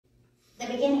The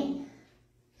beginning.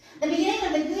 The beginning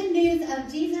of the good news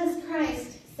of Jesus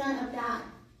Christ, Son of God.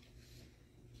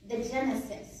 The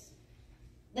Genesis.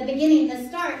 The beginning, the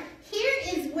start. Here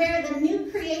is where the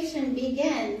new creation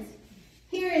begins.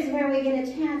 Here is where we get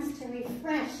a chance to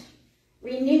refresh,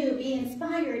 renew, be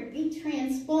inspired, be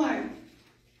transformed.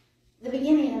 The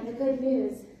beginning of the good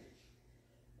news.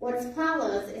 What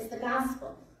follows is the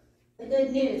gospel, the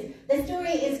good news. The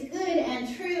story is good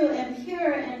and true and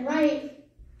pure and right.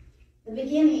 The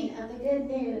beginning of the good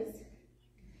news.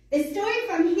 The story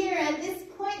from here at this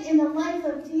point in the life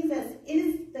of Jesus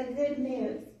is the good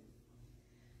news.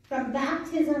 From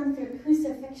baptism through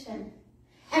crucifixion.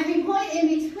 Every point in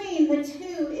between the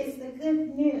two is the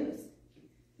good news.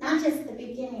 Not just the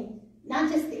beginning,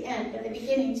 not just the end, but the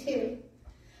beginning too.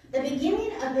 The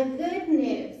beginning of the good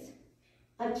news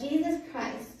of Jesus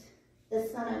Christ, the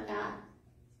Son of God.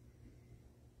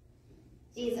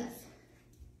 Jesus.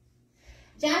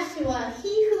 Joshua,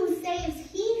 he who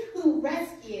saves, he who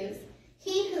rescues,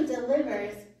 he who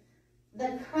delivers,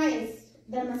 the Christ,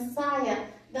 the Messiah,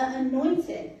 the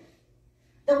anointed,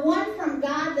 the one from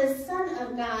God, the Son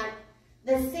of God,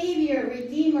 the Savior,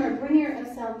 Redeemer, bringer of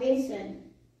salvation,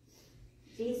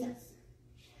 Jesus.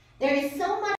 There is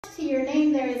so much to your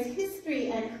name. There is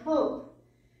history and hope.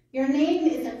 Your name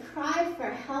is a cry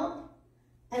for help,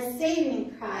 a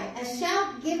saving cry, a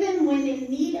shout given when in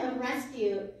need of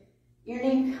rescue. Your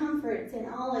name comforts in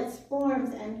all its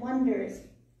forms and wonders.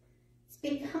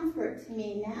 Speak comfort to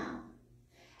me now.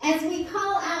 As we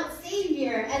call out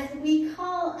Savior, as we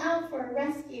call out for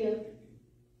rescue,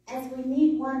 as we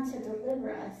need one to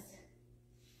deliver us,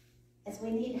 as we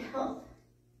need help.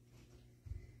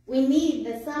 We need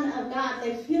the Son of God,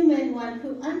 the human one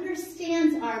who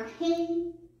understands our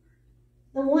pain,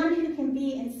 the one who can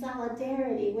be in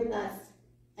solidarity with us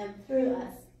and through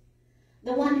us,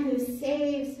 the one who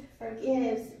saves,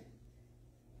 forgives,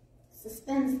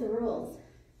 suspends the rules.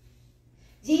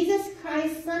 Jesus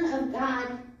Christ, Son of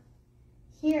God,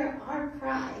 hear our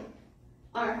cry,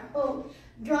 our hope.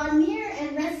 Draw near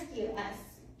and rescue us.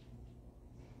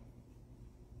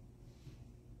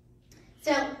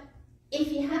 So,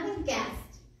 if you haven't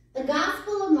guessed, the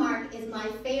Gospel of Mark is my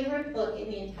favorite book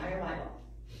in the entire Bible.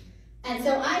 And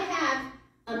so I have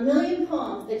 1,000,000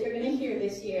 poems that you're going to hear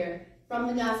this year from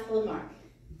the Gospel of Mark.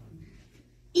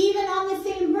 Even on the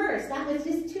same verse, that was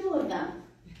just 2 of them.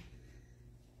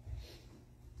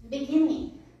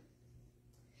 Beginning.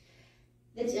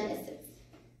 The Genesis.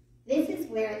 This is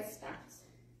where it starts.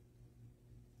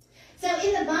 So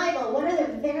in the Bible, what are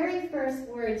the very first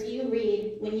words you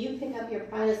read when you pick up your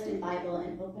Protestant Bible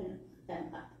and open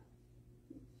them up?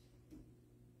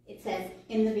 It says,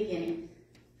 in the beginning.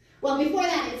 Well, before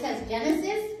that, it says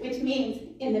Genesis, which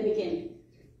means in the beginning.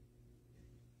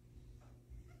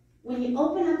 When you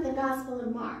open up the Gospel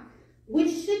of Mark,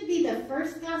 which should be the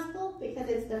first gospel because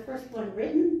it's the first one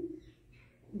written,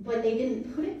 but they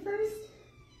didn't put it first,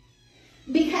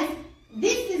 because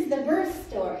this is the birth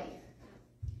story.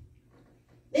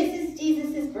 This is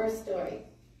Jesus' birth story.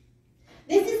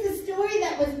 This is the story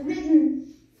that was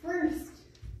written first.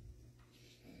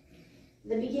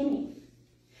 The beginning.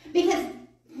 Because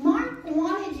Mark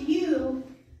wanted you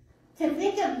to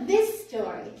think of this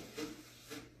story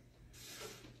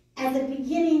as a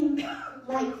beginning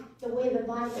like the way the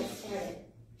Bible started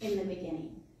in the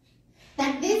beginning.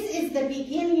 That this is the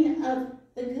beginning of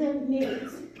the good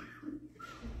news.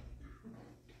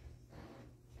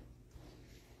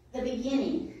 The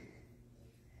beginning.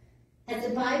 As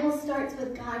the Bible starts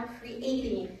with God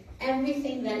creating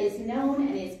everything that is known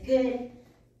and is good,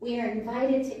 we are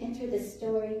invited to enter the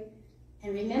story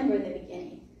and remember the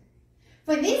beginning.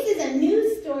 For this is a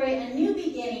new story, a new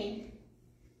beginning,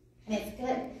 and it's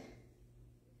good.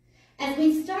 As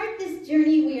we start this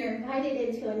journey, we are invited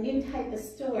into a new type of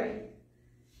story,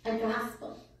 a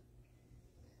gospel,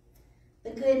 the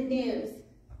good news,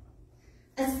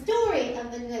 a story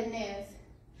of the good news,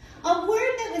 a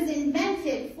word that was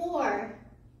invented for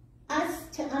us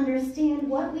to understand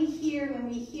what we hear when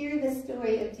we hear the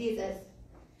story of Jesus.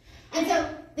 And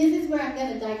so this is where I'm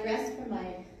going to digress from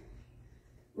my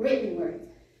written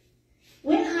words.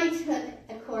 When I took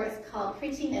a course called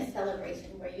Preaching as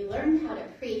Celebration, where you learn how to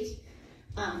preach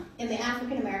in the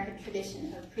African-American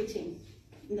tradition of preaching,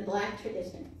 in the Black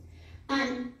tradition.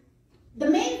 The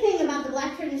main thing about the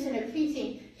Black tradition of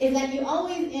preaching is that you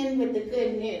always end with the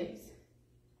good news.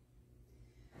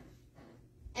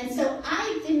 And so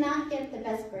I did not get the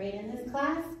best grade in this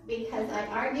class because I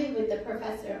argued with the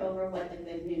professor over what the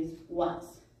good news was.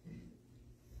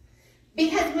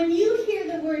 Because when you hear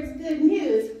the words good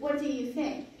news, what do you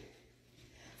think?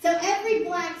 So every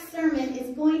Black sermon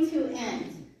is going to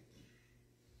end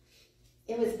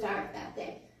it was dark that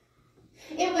day.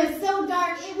 It was so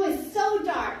dark. It was so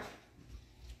dark.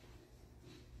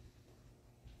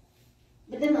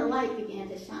 But then the light began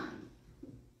to shine.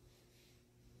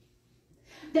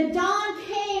 The dawn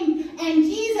came and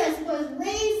Jesus was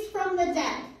raised from the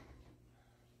dead.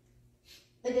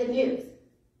 The good news.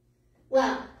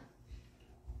 Well,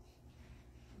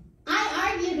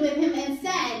 I argued with him and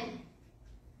said,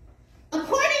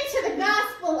 according to the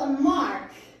Gospel of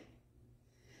Mark,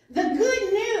 the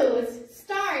good news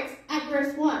starts at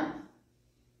verse 1.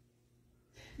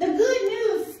 The good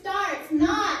news starts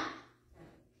not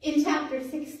in chapter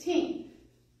 16.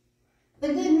 The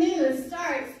good news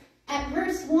starts at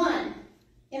verse 1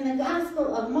 in the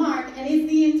Gospel of Mark and is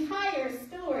the entire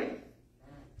story.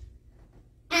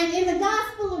 And in the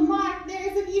Gospel of Mark, there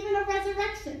isn't even a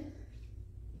resurrection.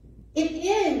 It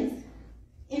ends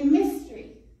in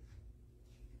mystery.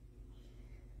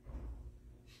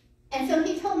 And so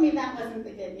he told me that wasn't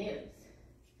the good news.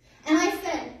 And I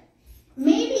said,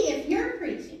 maybe if you're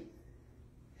preaching,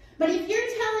 but if you're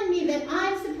telling me that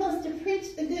I'm supposed to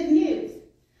preach the good news,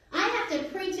 I have to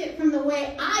preach it from the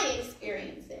way I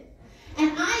experience it.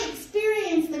 And I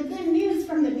experience the good news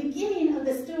from the beginning of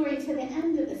the story to the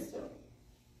end of the story.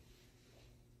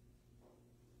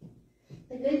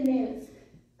 The good news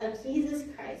of Jesus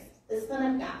Christ, the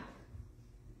Son of God.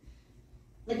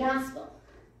 The gospel.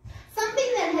 Something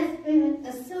that has been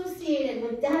associated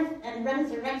with death and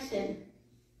resurrection.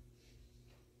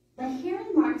 But here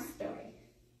in Mark's story,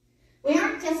 we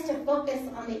aren't just to focus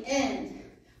on the end.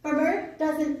 For birth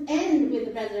doesn't end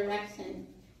with resurrection.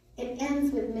 It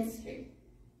ends with mystery.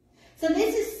 So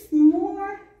this is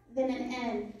more than an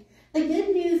end. The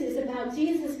good news is about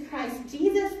Jesus Christ,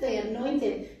 Jesus the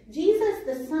Anointed, Jesus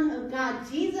the Son of God,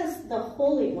 Jesus the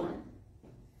Holy One.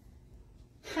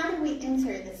 How do we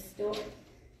enter this story?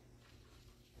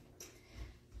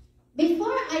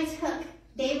 Before I took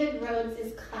David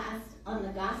Rhodes' class on the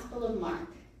Gospel of Mark,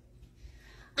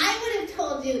 I would have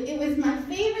told you it was my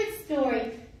favorite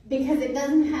story because it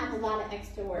doesn't have a lot of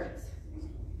extra words.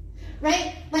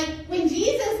 Right? Like when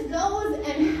Jesus goes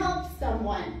and helps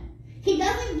someone, he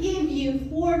doesn't give you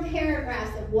 4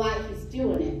 paragraphs of why he's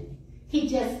doing it. He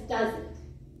just does it.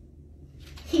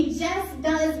 He just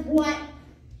does what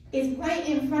is right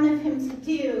in front of him to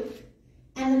do,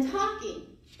 and the talking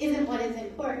isn't what is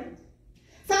important.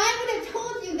 So I would have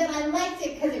told you that I liked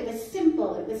it because it was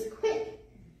simple, it was quick.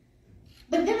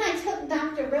 But then I took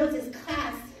Dr. Rhodes'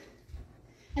 class,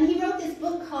 and he wrote this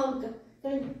book called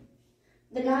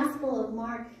The Gospel of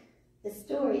Mark, the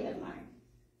Story of Mark.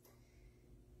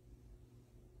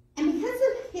 And because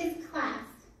of his class,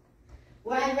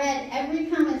 where I read every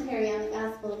commentary on the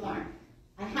Gospel of Mark,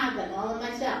 I have them all on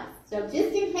my shelf. So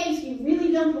just in case you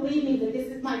really don't believe me that this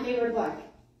is my favorite book,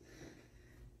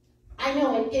 I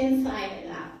know it inside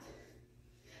and out.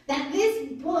 That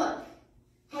this book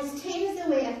has changed the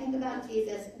way I think about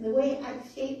Jesus and the way I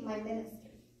shape my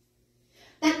ministry.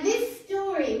 That this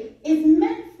story is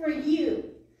meant for you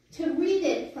to read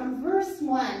it from verse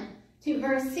 1 to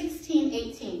verse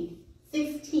 16:18.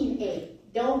 16:8.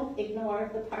 Don't ignore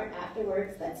the part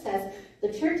afterwards that says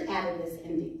the church added this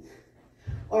ending,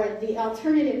 or the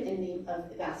alternative ending of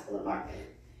the Gospel of Mark.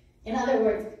 In other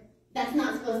words, that's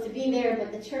not supposed to be there,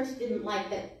 but the church didn't like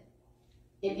that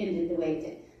it ended the way it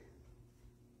did.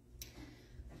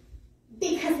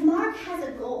 Because Mark has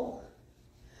a goal.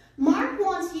 Mark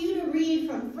wants you to read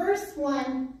from verse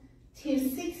 1 to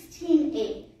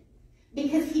 16:8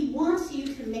 because he wants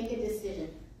you to make a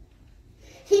decision.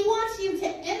 He wants you to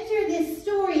enter this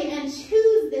story and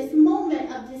choose this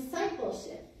moment of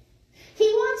discipleship. He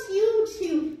wants you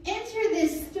to enter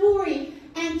this story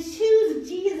and choose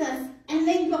Jesus and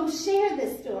then go share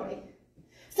this story.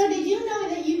 So did you know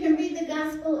that you can read the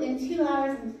gospel in 2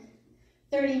 hours and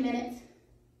 30 minutes?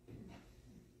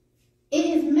 It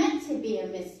is meant to be a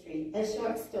mystery, a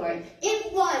short story.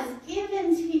 It was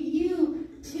given to you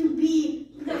to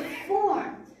be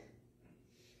performed.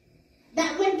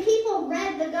 That when people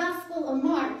read the Gospel of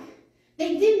Mark,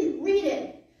 they didn't read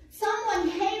it.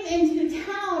 Someone came into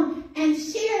town and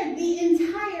shared the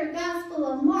entire Gospel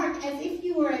of Mark as if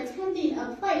you were attending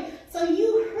a play. So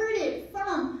you heard it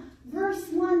from verse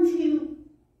 1 to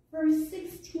verse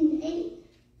 16:8.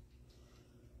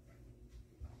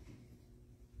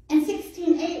 And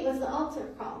 16:8 was the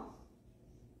altar call.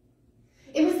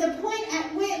 It was the point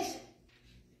at which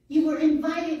you were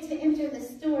invited to enter the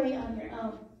story on your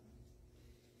own.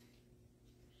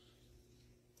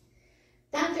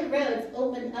 Dr. Rhodes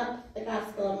opened up the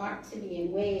Gospel of Mark to me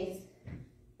in ways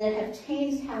that have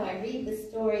changed how I read the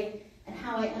story and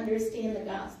how I understand the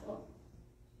gospel.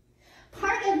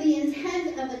 Part heart of the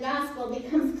intent of the gospel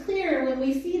becomes clearer when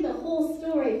we see the whole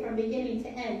story from beginning to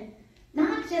end,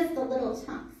 not just the little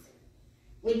chunks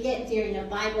we get during a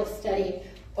Bible study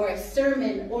or a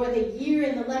sermon or the year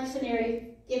in the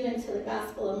lectionary given to the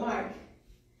Gospel of Mark.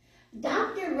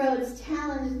 Dr. Rhodes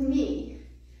challenged me,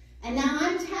 and now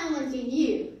I'm challenging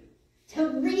you,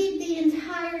 to read the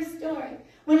entire story.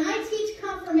 When I teach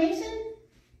confirmation,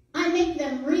 I make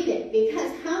them read it,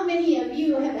 because how many of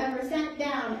you have ever sat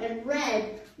down and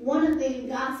read one of the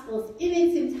Gospels in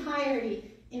its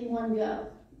entirety in one go?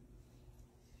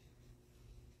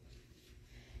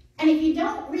 And if you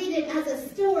don't read it as a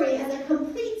story, as a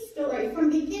complete story,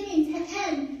 from beginning to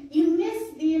end, you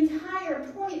miss the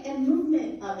entire point and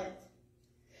movement of it.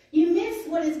 You miss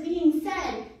what is being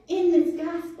said in this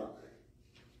gospel.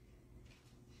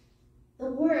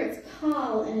 The words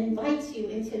call and invite you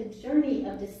into a journey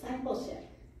of discipleship.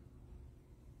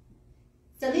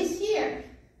 So this year,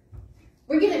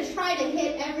 we're going to try to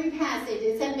hit every passage,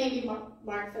 except maybe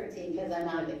Mark 13, because I'm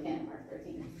not a big fan of Mark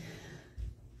 13.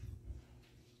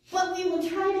 But we will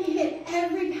try to hit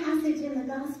every passage in the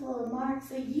Gospel of Mark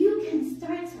so you can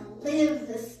start to live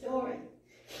the story,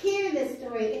 hear the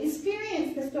story,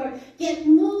 experience the story, get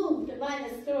moved by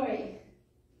the story.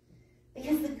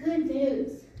 Because the good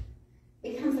news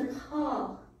becomes a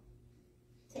call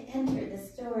to enter the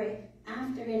story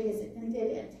after it is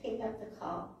ended and take up the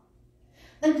call.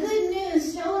 The good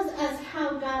news shows us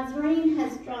how God's reign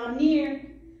has drawn near.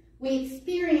 We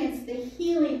experience the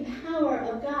healing power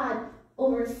of God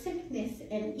over sickness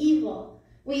and evil.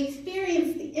 We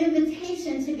experience the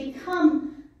invitation to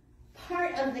become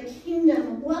part of the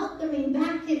kingdom, welcoming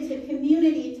back into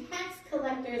community tax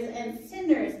collectors and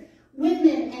sinners,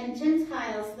 women and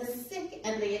Gentiles, the sick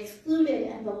and the excluded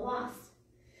and the lost.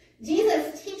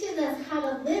 Jesus teaches us how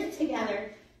to live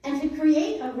together and to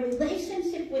create a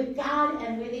relationship with God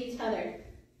and with each other.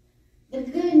 The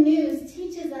good news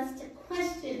teaches us to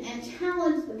question and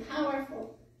challenge the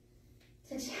powerful,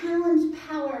 to challenge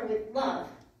power with love.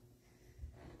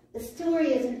 The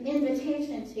story is an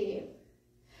invitation to you.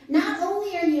 Not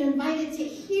only are you invited to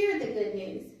hear the good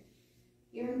news,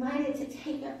 you're invited to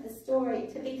take up the story,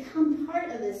 to become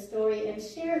part of this story and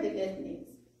share the good news.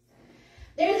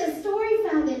 There's a story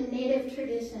found in native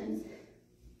traditions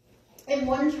in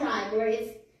one tribe where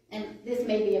and this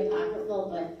may be apocryphal,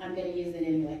 but I'm going to use it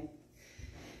anyway.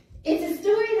 It's a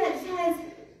story that says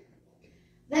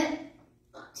that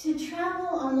to travel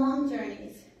on long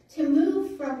journeys, to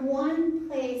move from one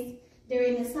place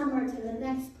during the summer to the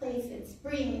next place in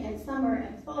spring and summer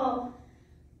and fall,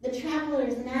 the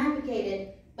travelers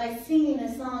navigated by singing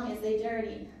a song as they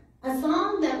journeyed. A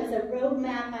song that was a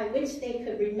roadmap by which they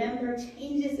could remember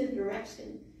changes in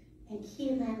direction and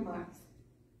key landmarks.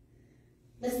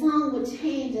 The song would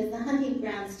change as the hunting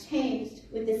grounds changed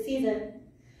with the season.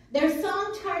 Their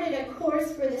song charted a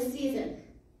course for the season.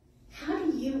 How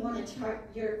do you want to chart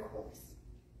your course?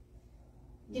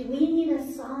 Do we need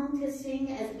a song to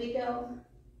sing as we go?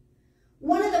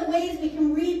 One of the ways we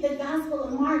can read the Gospel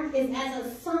of Mark is as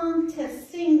a song to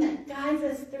sing that guides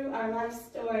us through our life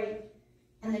story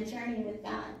and the journey with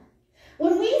God.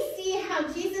 When we see how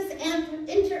Jesus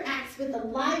interacts with the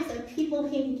lives of people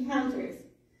he encounters,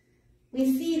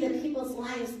 we see the people's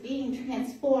lives being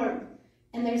transformed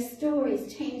and their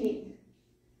stories changing.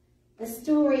 The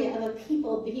story of a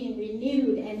people being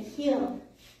renewed and healed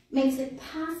makes it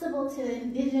possible to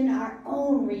envision our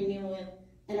own renewal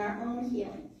and our own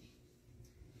healing.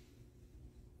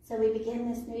 So we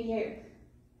begin this new year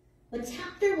with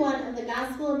chapter 1 of the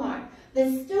Gospel of Mark.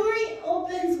 The story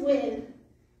opens with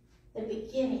the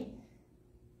beginning.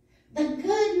 The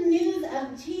good news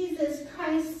of Jesus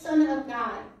Christ, Son of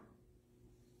God.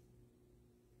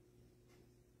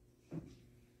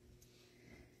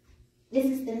 This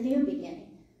is the new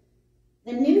beginning.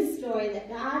 The new story that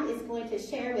God is going to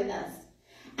share with us.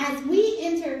 As we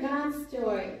enter God's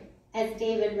story, as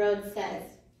David Rhodes says,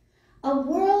 a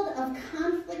world of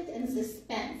conflict and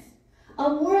suspense,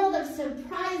 a world of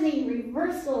surprising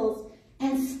reversals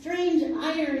and strange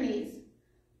ironies,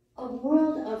 a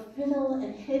world of riddle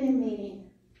and hidden meaning,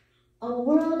 a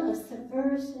world of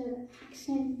subversive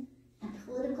action and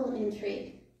political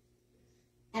intrigue.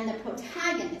 And the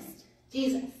protagonist,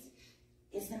 Jesus,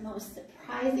 is the most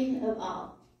surprising of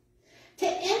all. To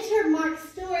enter Mark's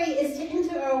story is to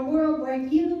enter a world where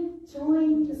you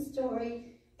join the story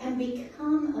and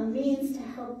become a means to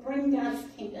help bring God's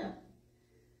kingdom.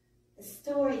 The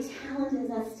story challenges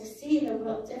us to see the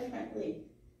world differently.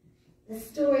 The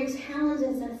story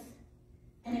challenges us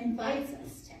and invites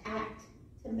us to act,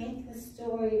 to make the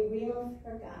story real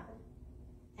for God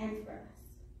and for us.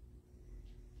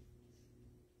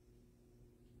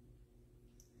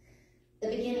 the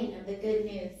beginning of the good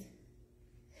news.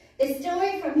 The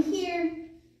story from here,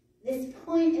 this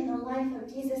point in the life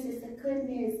of Jesus, is the good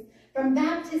news. From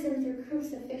baptism through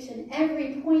crucifixion,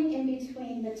 every point in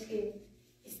between the two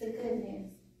is the good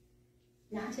news.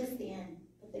 Not just the end,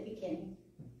 but the beginning.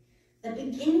 The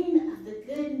beginning of the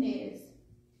good news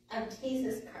of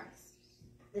Jesus Christ,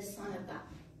 the Son of God.